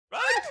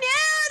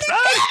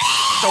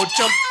Don't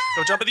jump.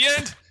 Don't jump at the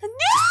end. No.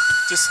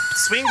 Just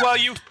swing while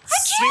you're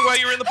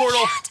in the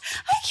portal.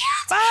 I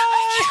can't. Bye.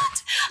 I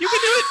can't. You can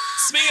do it.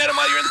 Swing at him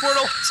while you're in the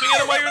portal. Swing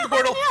at him while you're in the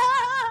portal.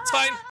 It's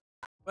fine.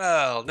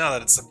 Well, now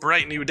that it's a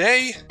bright new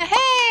day, Hey.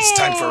 it's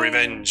time for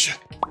revenge.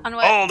 On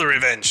what? All the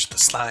revenge. The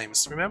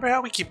slimes. Remember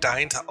how we keep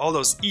dying to all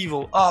those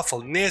evil,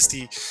 awful,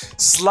 nasty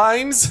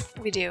slimes?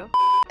 We do.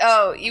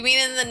 Oh, you mean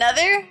in the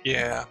nether?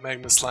 Yeah,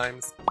 magma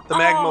slimes. The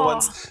magma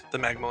ones. The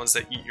magma ones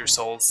that eat your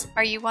souls.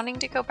 Are you wanting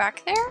to go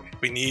back there?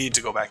 We need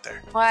to go back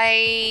there.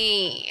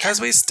 Why?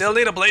 Because we still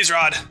need a blaze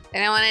rod. I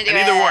don't want to do I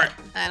it. need the wart.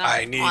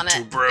 I need want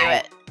to brew do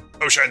it.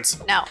 potions.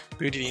 No.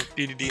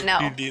 Boody-dee. No.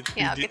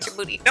 Yeah, I'll get your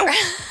booty. No.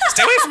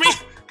 Stay away from me.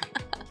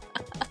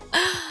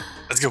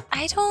 Let's go.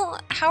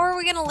 How are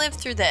we gonna live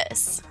through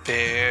this?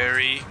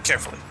 Very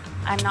carefully.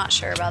 I'm not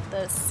sure about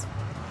this.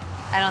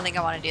 I don't think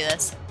I want to do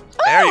this.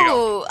 There you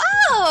go.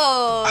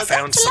 Oh, I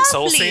found that's some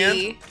soul lovely.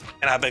 sand,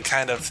 and I've been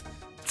kind of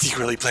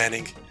secretly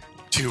planning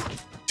to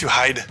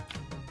hide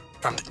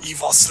from the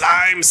evil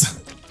slimes.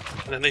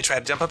 And then they try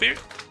to jump up here,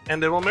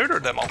 and then we'll murder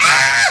them all.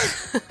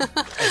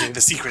 I think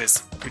the secret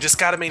is we just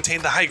gotta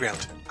maintain the high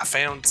ground. I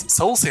found some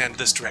soul sand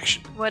this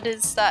direction. What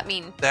does that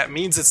mean? That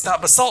means it's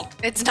not basalt.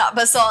 It's not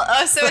basalt.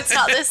 Oh, so it's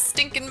not this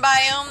stinking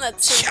biome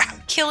that's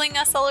just killing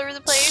us all over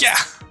the place? Yeah. I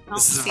This don't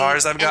is as see far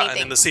as I've gotten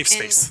anything. in the safe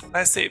space.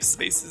 My safe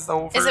space is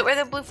over. Is it where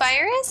the blue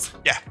fire is?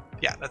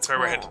 Yeah, that's where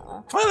we're headed.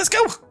 Aw. Come on, let's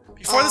go.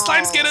 Before the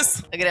slimes get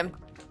us. Look at him.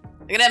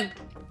 Look at him.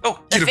 Oh,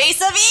 The get him.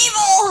 face of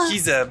evil!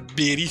 He's a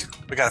bitty.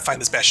 We gotta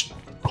find this bastion.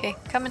 Okay,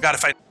 coming. Gotta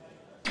find.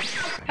 Come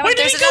Where on, did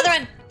there's he go? another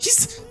one.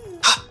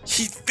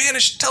 He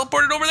vanished,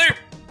 teleported over there.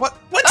 What?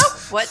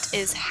 Oh, what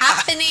is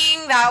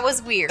happening? That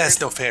was weird.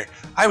 That's no fair.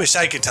 I wish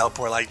I could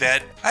teleport like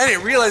that. I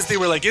didn't realize they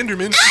were like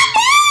Endermen.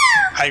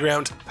 High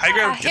ground. High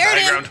ground. Get the heard high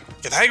him. ground.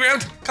 Get the high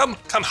ground. Come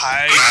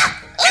high.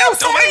 Oh, Ew, don't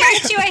sorry, mind I me.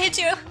 hit you. I hit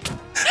you.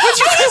 What'd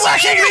you do?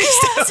 Whacking me?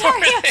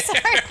 Sorry, I'm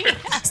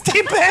sorry.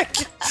 Stay back.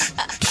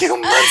 You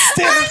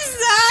monster. I'm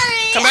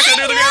sorry. Come back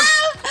under the ground.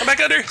 Come back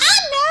under. I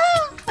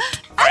know.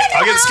 All right,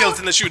 I'll get the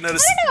skeleton that's shooting at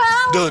us.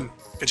 I know. Done.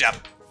 Good job.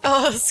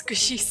 Oh,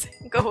 squishies.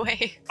 Go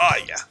away. Oh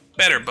yeah,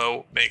 better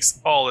bow makes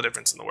all the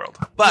difference in the world.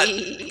 But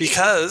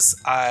because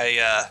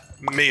I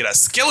made a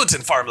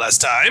skeleton farm last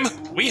time,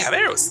 we have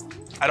arrows.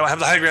 I don't have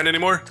the high ground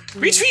anymore.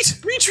 Retreat!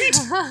 Retreat!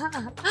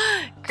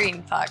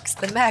 Green Fox,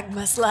 the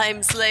magma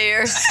slime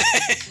slayer.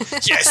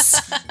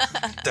 Yes!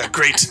 The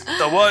great,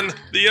 the one,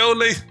 the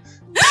only.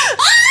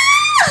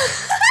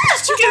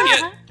 Did you get him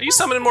yet? Are you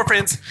summoning more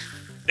friends?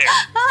 There.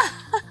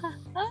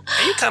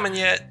 Are you coming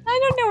yet? I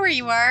don't know where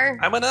you are.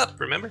 I went up,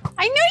 remember?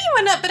 I know you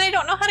went up, but I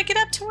don't know how to get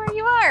up to where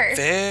you are.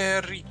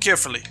 Very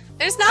carefully.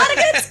 There's not a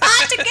good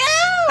spot to go.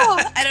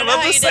 I don't know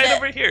how you did it.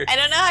 Over here. I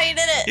don't know how you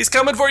did it. He's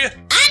coming for you. I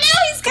know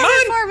he's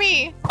coming for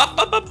me. Up,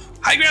 up, up.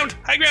 High ground,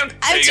 high ground. There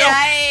I'm you go.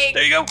 trying.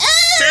 There you go.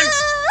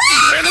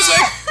 Turn this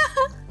way.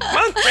 Come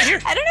on, right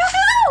here. I don't know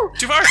how.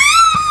 Too far.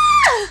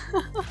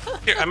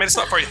 Here, I made a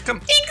spot for you. Come.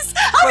 Thanks.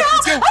 Come Oh on, no.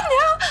 let's go.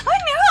 Oh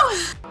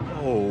no.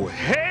 Oh Oh,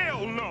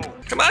 hell no!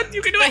 Come on,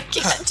 you can do no. I it.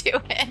 can't do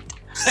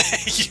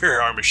it.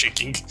 Your arm is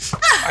shaking.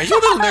 Are you a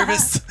little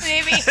nervous?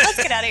 Maybe. Let's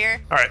get out of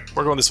here. All right,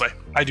 we're going this way.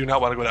 I do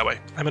not want to go that way.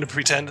 I'm going to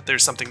pretend that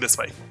there's something this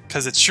way,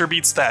 because it sure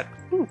beats that.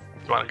 Ooh.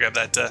 You want to grab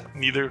that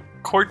nether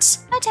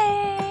quartz?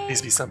 Okay.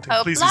 Please be something.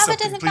 Hope Please be lava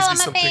something. doesn't Please fall be on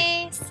my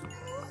something.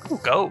 face. Ooh,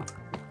 gold.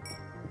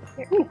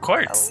 Ooh,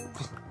 quartz.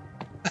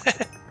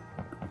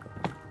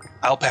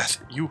 I'll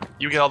path. You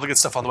get all the good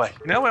stuff on the way.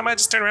 You know, I might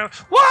just turn around.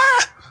 Wah!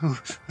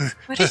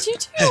 What did you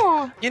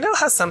do? You know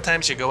how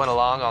sometimes you're going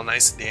along all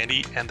nice and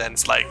dandy, and then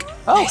it's like,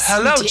 oh, Nice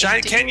and hello, dandy.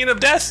 giant canyon of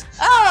death.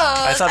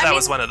 Oh. I thought that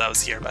was one of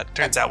those here, but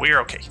turns out we're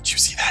okay. Did you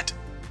see that?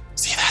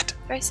 See that?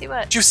 Do I see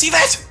what? Did you see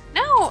that?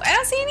 No, I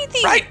don't see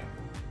anything. Right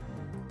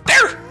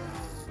there.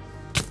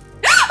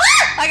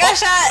 I got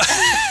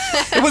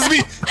shot. It wasn't me.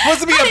 It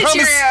wasn't me. How I did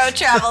your promise. arrow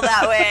travel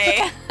that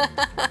way?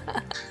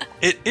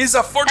 It is a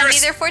A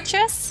fortress. nether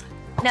fortress?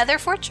 Nether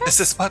fortress? This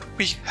is what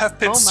we have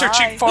been Oh my.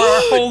 searching for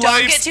our whole Don't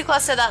lives. get too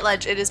close to that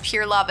ledge. It is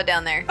pure lava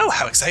down there. Oh,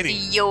 how exciting!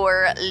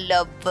 Your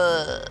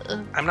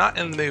lava. I'm not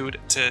in the mood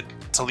to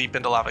leap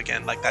into lava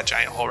again, like that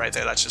giant hole right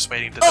there. That's just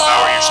waiting to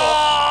devour your soul.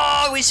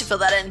 Oh, we should fill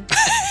that in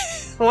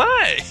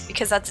Why?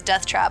 because that's a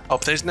death trap.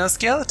 Hope there's no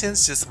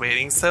skeletons just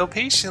waiting so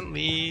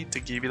patiently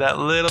to give you that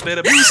little bit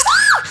of boost.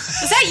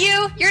 Is that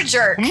you? You're a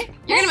jerk.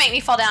 You're gonna make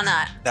me fall down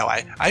that. No,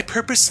 I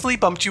purposefully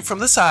bumped you from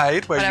the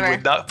side where Whatever. you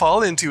would not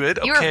fall into it.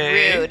 You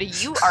Okay. are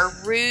rude. You are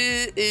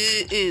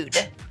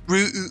rude.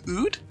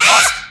 Rude?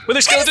 Oh,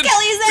 wither skeleton.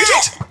 What is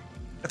that? Retreat.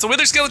 It's a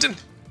wither skeleton.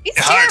 He's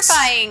It hurts.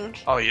 terrifying.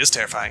 Oh, he is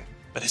terrifying.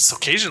 But it's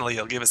occasionally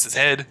he'll give us his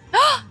head.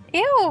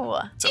 Ew.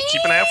 So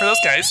keep an eye out for those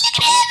guys. He's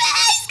coming.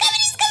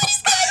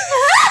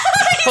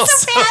 He's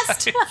so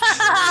fast.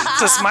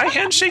 Does my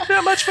hand shake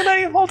that much when I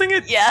am holding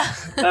it? Yeah.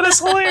 That is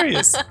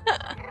hilarious.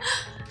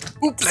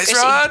 Ooh, blaze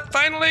Squishy. rod,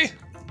 finally.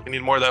 We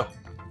need more though.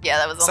 Yeah,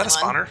 that was Is the that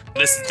a only one. spawner?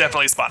 This is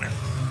definitely a spawner.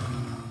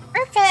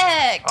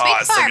 Perfect. Oh,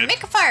 it's so good.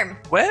 Make a farm.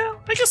 Well,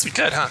 I guess we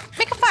could, huh?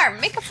 Make a farm.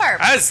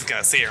 I was just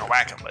gonna sit here and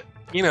whack him, but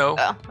You know,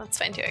 Oh, that's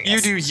fine too, I guess.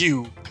 you do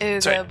you.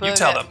 That's right. You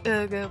tell them.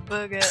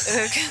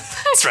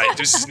 That's right.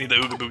 Just need the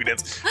ooga booga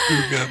dance.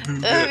 Ooga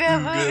booga,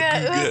 ooga booga,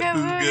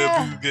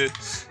 ooga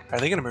booga. Are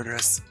they gonna murder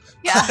us?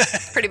 Yeah,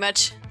 pretty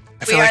much.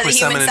 I feel like we're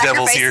summoning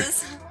devils here.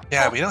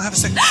 Yeah, we don't have a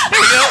second.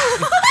 There we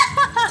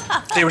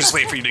go. They were just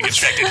waiting for you to get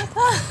distracted.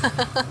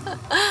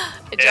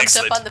 I jumped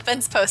up on the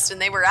fence post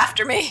and they were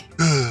after me.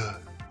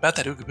 About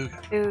that ooga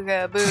booga.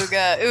 Ooga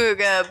booga,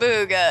 ooga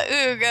booga,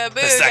 ooga booga.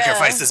 The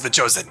sacrifice has been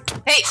chosen.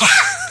 Hey!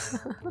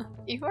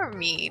 You are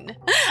mean.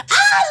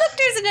 Ah, look,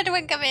 there's another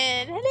one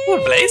coming. Hello.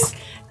 Ooh, Blaze.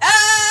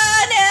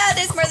 Ah, no,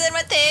 there's more than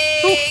one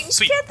thing. Ooh,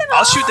 sweet. Get them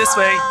I'll shoot this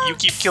way. all. You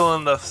keep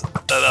killing the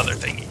other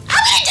thingy.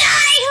 I'm gonna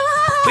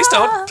die. Please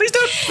don't. Please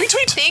don't.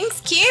 Retweet.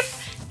 Things keep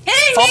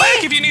hitting Fall me.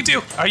 back if you need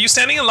to. Are you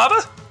standing in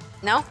lava?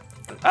 No.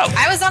 Oh.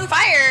 I was on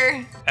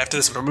fire. After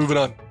this, we're moving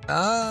on.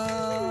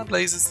 Ah,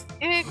 blazes.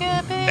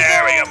 Ooga booga.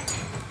 There we go.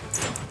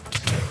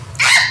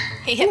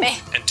 He hit me.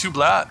 And two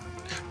bloods.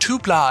 Two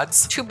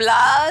bloods.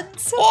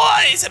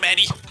 Boys,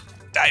 Maddie.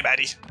 Die,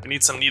 Maddie. We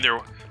need some nether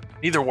wart.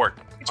 Where'd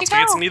Once you we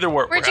get go? some nether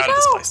wart, Where'd we're you out of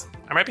this go? place.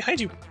 I'm right behind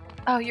you.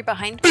 Oh, you're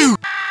behind me? Oh,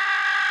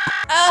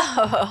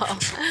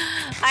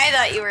 I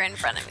thought you were in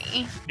front of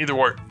me. Nether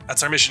wart.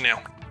 That's our mission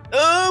now.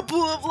 Oh,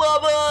 pool of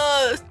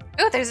lava.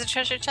 Oh, there's a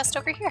treasure chest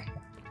over here.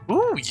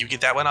 Ooh, you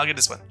get that one, I'll get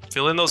this one.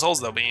 Fill in those holes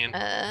though, man.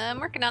 I'm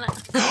working on it.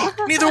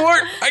 Nether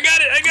wart. I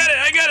got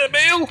it,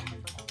 Bale.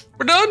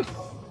 We're done.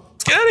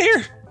 Let's get out of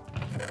here.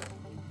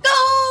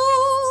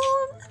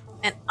 Gold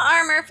and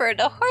armor for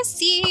the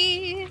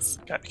horsies.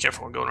 Gotta be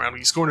careful when going around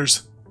these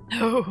corners.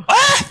 Oh.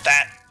 Ah,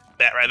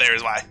 that right there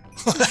is why.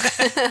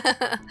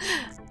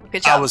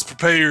 Good job. I was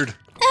prepared.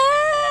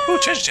 Ooh,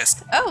 treasure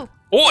chest. Oh,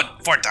 Oh,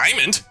 for a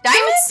diamond?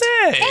 diamond?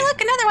 Say. Hey, look,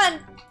 another one.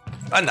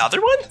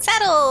 Another one?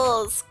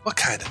 Saddles. What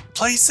kind of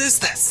place is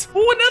this?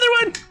 Oh, another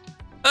one.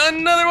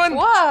 Another one.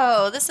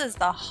 Whoa, this is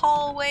the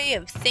hallway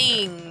of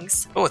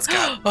things. Oh, it's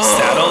got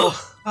saddle.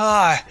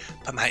 Ah,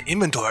 but my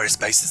inventory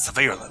space is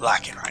severely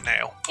lacking right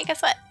now. Hey,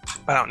 guess what?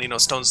 I don't need no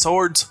stone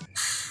swords.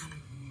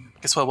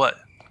 Guess what? What?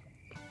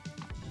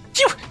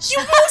 You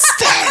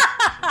monster!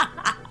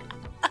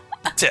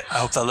 That's it. I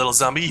hope that little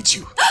zombie eats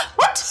you.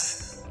 What?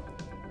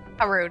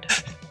 How rude.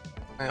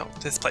 Well,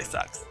 this place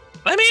sucks.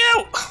 Let me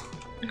out!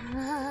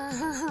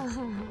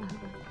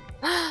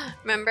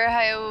 Remember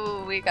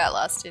how we got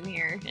lost in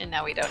here and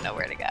now we don't know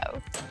where to go? I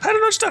don't know what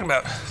you're talking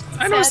about.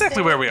 I know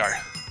exactly where we are.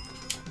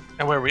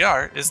 And where we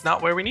are is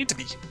not where we need to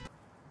be.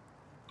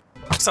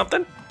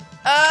 Something?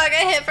 Oh, I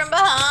got hit from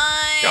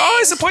behind. Oh,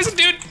 he's a poison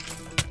dude!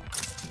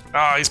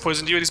 Oh, he's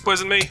poisoned you and he's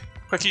poisoned me.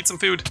 Quick, eat some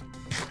food.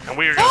 And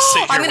we are gonna sit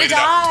here I'm gonna waiting out.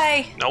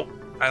 die. Nope,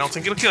 I don't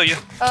think it'll kill you.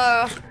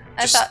 Oh,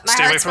 I Just thought my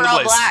stay away hearts from were the all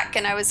blaze. black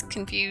and I was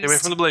confused. Stay away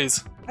from the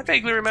blaze. I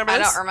vaguely remember I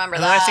this. don't remember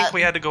and then I that. think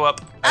we had to go up.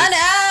 Oh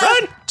no!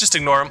 Run! Just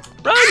ignore him.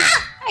 Run!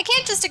 I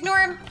can't just ignore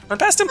him. Run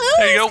past him. Oh,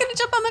 There you go. He's gonna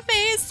jump on my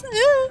face.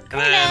 Ooh,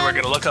 And then we're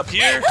gonna look up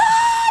here.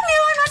 Ah, no,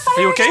 I'm on fire.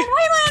 Are you okay? Again.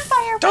 Why am I on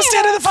fire? Don't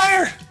stand in the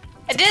fire!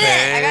 I did it.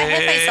 I got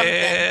hit by something.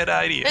 Bad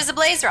idea. There's a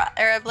blaze rod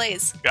or a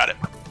blaze. Got it.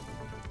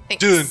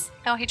 Thanks. Done.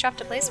 No, he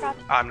dropped a blaze rod.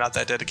 I'm not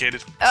that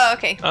dedicated. Oh,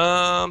 okay.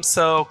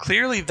 So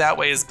clearly that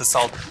way is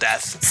basalt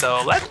death.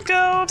 So let's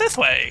go this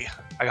way.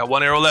 I got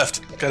one arrow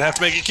left. Gonna have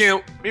to make it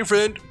count. Me and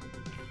friend.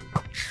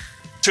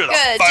 To the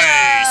Good face.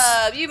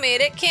 job. You made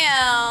it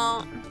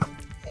count.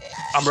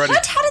 I'm ready.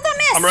 What? How did that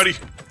miss? I'm ready.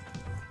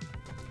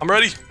 I'm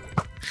ready.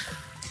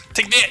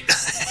 Take that.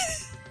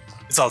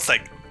 It's all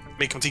like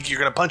make him think you're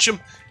gonna punch him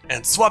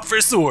and swap for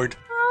a sword.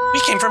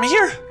 We came from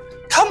here.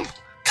 Come.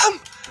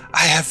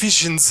 I have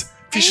visions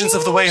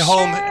of the way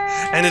home,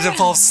 and it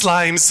involves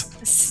slimes.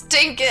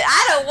 Stink it.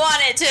 I don't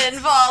want it to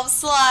involve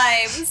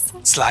slimes.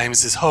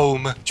 Slimes is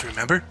home. Do you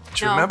remember?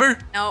 Do you remember?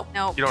 No.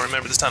 You don't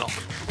remember this tunnel?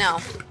 No.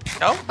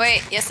 No?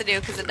 Wait, yes I do,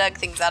 because I dug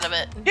things out of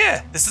it.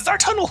 Yeah, this is our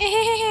tunnel.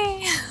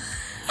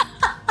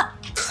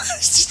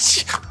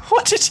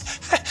 What did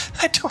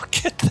I don't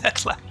get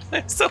that laugh.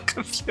 I'm so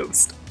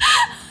confused.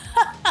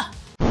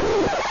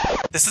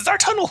 This is our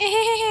tunnel.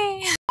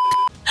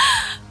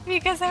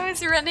 Because I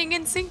was running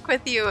in sync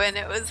with you and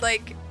it was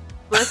like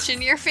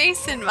glitching your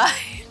face in mine.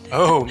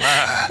 Oh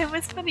my. It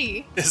was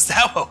funny. Is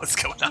that what was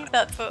going on?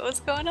 That's what was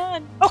going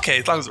on. Okay,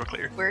 as long as we're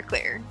clear. We're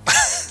clear.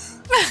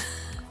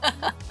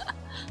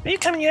 Are you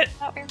coming yet?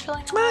 Thought we were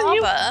filling Come on,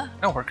 you. lava.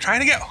 No, we're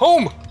trying to get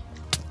home.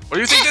 What do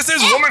you think this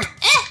is, woman?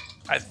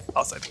 I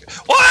also think.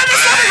 What?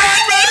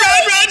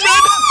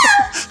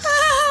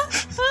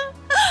 Run!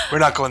 We're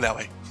not going that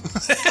way.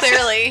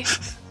 Clearly.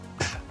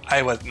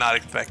 I was not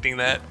expecting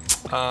that.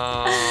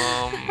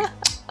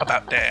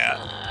 About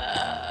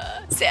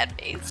that. Sad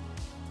face.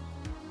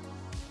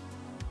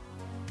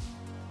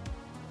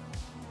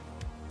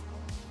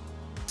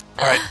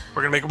 All right,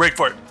 we're gonna make a break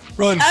for it.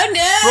 Run! Oh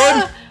no!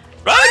 Run!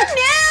 Run! Oh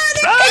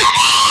no! Run!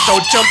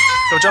 Don't jump!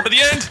 Don't jump at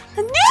the end.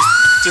 No!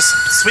 Just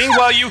swing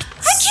while you're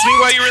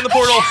in the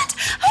portal.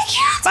 I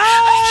can't! Bye!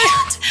 I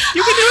can't!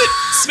 You can do it.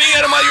 Swing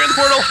at him while you're in the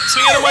portal.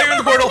 Swing at him while you're in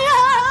the portal.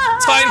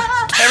 It's fine.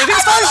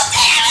 Everything's fine.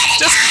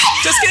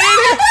 Just get in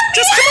here.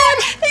 Just come on.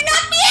 They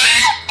knocked me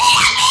out!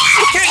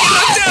 You can't get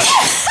knocked out.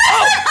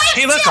 Oh,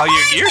 hey, look, all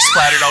your gear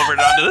splattered over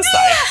onto this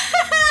side.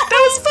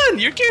 That was fun.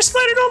 Your gear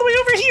splattered all the way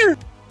over here.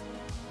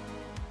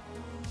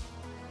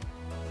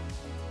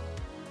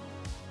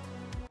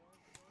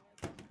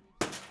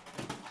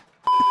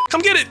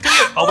 Come get it. Come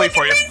get it. I'll wait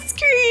for you. My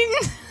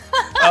screen.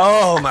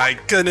 Oh my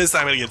goodness,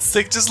 I'm gonna get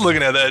sick just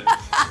looking at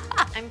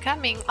that. I'm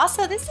coming.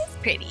 Also, this is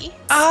pretty.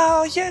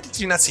 Oh, yeah, did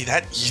you not see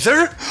that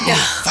either? No.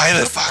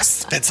 Violet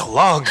Fox, it's been so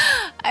long.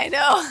 I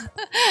know.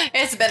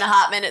 It's been a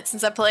hot minute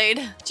since I played.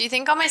 Do you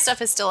think all my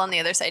stuff is still on the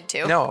other side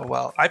too? No,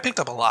 well, I picked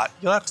up a lot.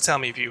 You'll have to tell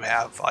me if you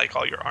have, like,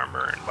 all your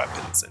armor and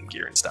weapons and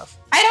gear and stuff.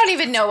 I don't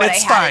even know what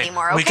It's I have fine.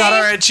 anymore, okay? We got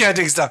our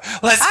enchanting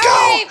stuff. Let's All go.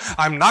 right.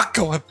 I'm not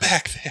going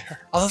back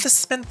there. Although this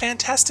has been a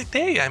fantastic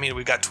day. I mean,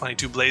 we've got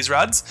 22 blaze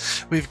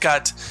rods. We've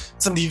got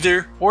some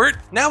nether wart.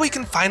 Now we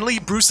can finally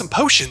brew some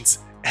potions.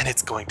 And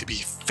it's going to be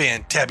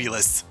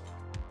fantabulous.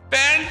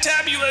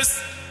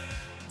 Fantabulous.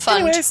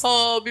 Anyways,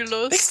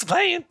 Fabulous. thanks for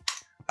playing.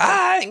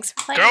 Bye. Thanks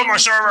for playing. Go my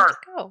server.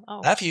 Go. Oh.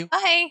 Love you.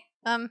 Bye.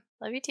 Love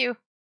you too.